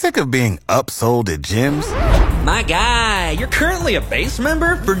Sick of being upsold at gyms? My guy, you're currently a base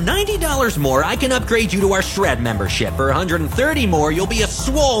member? For $90 more, I can upgrade you to our Shred membership. For $130 more, you'll be a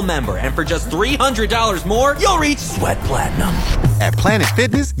Swole member. And for just $300 more, you'll reach Sweat Platinum. At Planet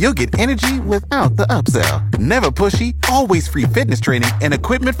Fitness, you'll get energy without the upsell. Never pushy, always free fitness training and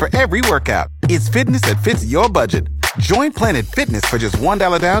equipment for every workout. It's fitness that fits your budget. Join Planet Fitness for just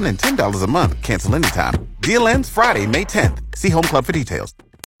 $1 down and $10 a month. Cancel anytime. Deal ends Friday, May 10th. See Home Club for details.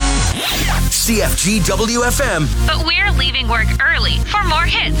 CFG WFM. But we're leaving work early for more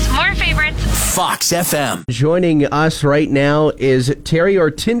hits, more favorites. Fox FM. Joining us right now is Terry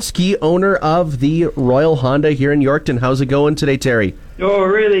Ortinsky, owner of the Royal Honda here in Yorkton. How's it going today, Terry? Oh,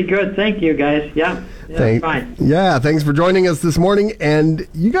 really good. Thank you, guys. Yeah, fine. Yeah, thanks for joining us this morning. And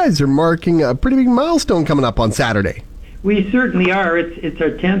you guys are marking a pretty big milestone coming up on Saturday. We certainly are. It's our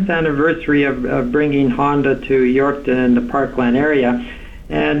 10th anniversary of bringing Honda to Yorkton and the Parkland area.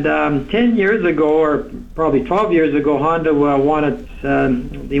 And 10 years ago, or probably 12 years ago, Honda wanted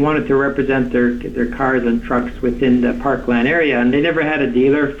to represent their cars and trucks within the Parkland area, and they never had a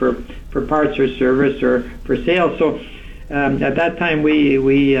dealer for parts or service or for sales. So at that time, we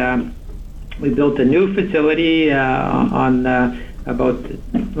built a new facility on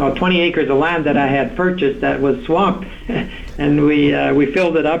about 20 acres of land that I had purchased that was swamped, and we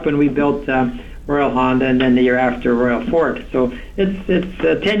filled it up and we built Royal Honda, and then the year after Royal Ford. So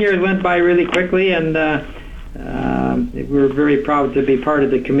it's 10 years went by really quickly, and we're very proud to be part of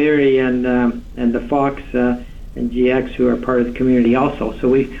the community, and the Fox and GX who are part of the community also. So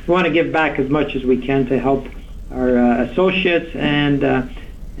we want to give back as much as we can to help our associates and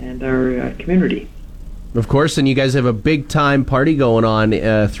our community. Of course, and you guys have a big-time party going on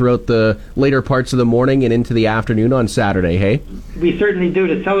throughout the later parts of the morning and into the afternoon on Saturday, hey? We certainly do.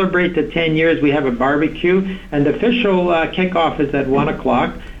 To celebrate the 10 years, we have a barbecue, and the official kickoff is at 1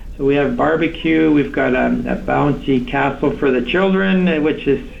 o'clock. So we have barbecue, we've got a bouncy castle for the children, which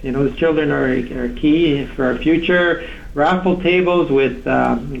is, the children are key for our future. Raffle tables with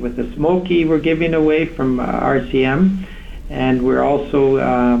a Smoky we're giving away from RCM. And we're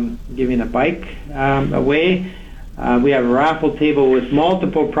also giving a bike away. We have a raffle table with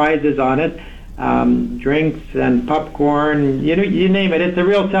multiple prizes on it, drinks and popcorn, you name it. It's a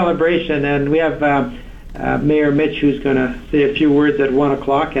real celebration. And we have Mayor Mitch, who's going to say a few words at 1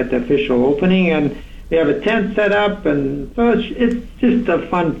 o'clock at the official opening. And we have a tent set up, and so it's just a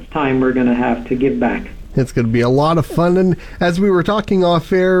fun time we're going to have to give back. It's going to be a lot of fun, and as we were talking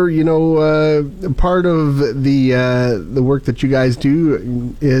off air, part of the work that you guys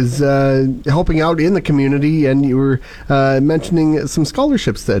do is helping out in the community, and you were mentioning some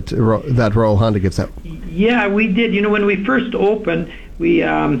scholarships that Royal Honda gives out. Yeah, we did. When we first opened, we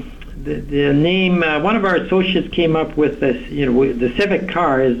the name one of our associates came up with this. The Civic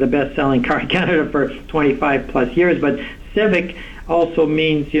car is the best-selling car in Canada for 25 plus years, but Civic also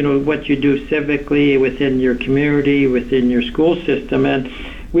means what you do civically within your community, within your school system, and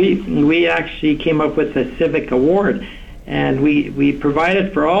we actually came up with a Civic Award, and we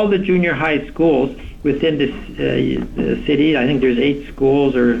provided for all the junior high schools within the city. I think there's 8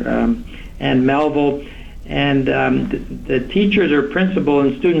 schools, and Melville, and the teachers or principal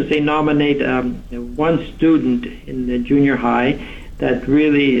and students, they nominate one student in the junior high that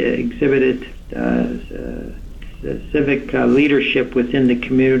really exhibited civic leadership within the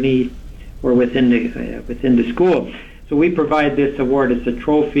community or within the school. So we provide this award. It's a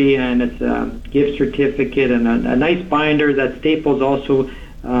trophy, and it's a gift certificate, and a nice binder that Staples also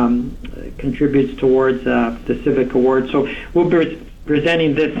contributes towards the Civic Award. So we'll be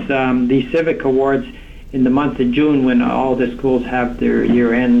presenting these Civic Awards in the month of June when all the schools have their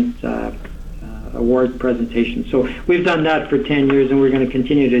year-end award presentation. So we've done that for 10 years, and we're going to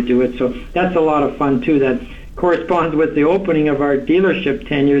continue to do it. So that's a lot of fun too. That corresponds with the opening of our dealership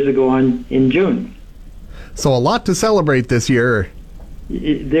 10 years ago in June. So a lot to celebrate this year.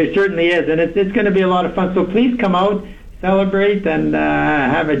 There certainly is, and it's going to be a lot of fun. So please come out, celebrate, and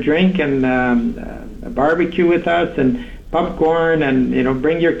have a drink and a barbecue with us, and popcorn, and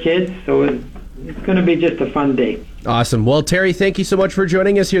bring your kids. So it's going to be just a fun day. Awesome. Well, Terry, thank you so much for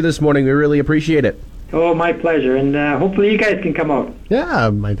joining us here this morning. We really appreciate it. Oh, my pleasure, and hopefully you guys can come out. Yeah, I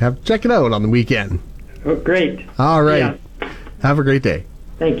might have to check it out on the weekend. Oh, great. All right. Yeah. Have a great day.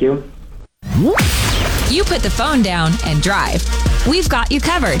 Thank you. You put the phone down and drive. We've got you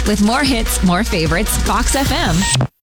covered with more hits, more favorites, Fox FM.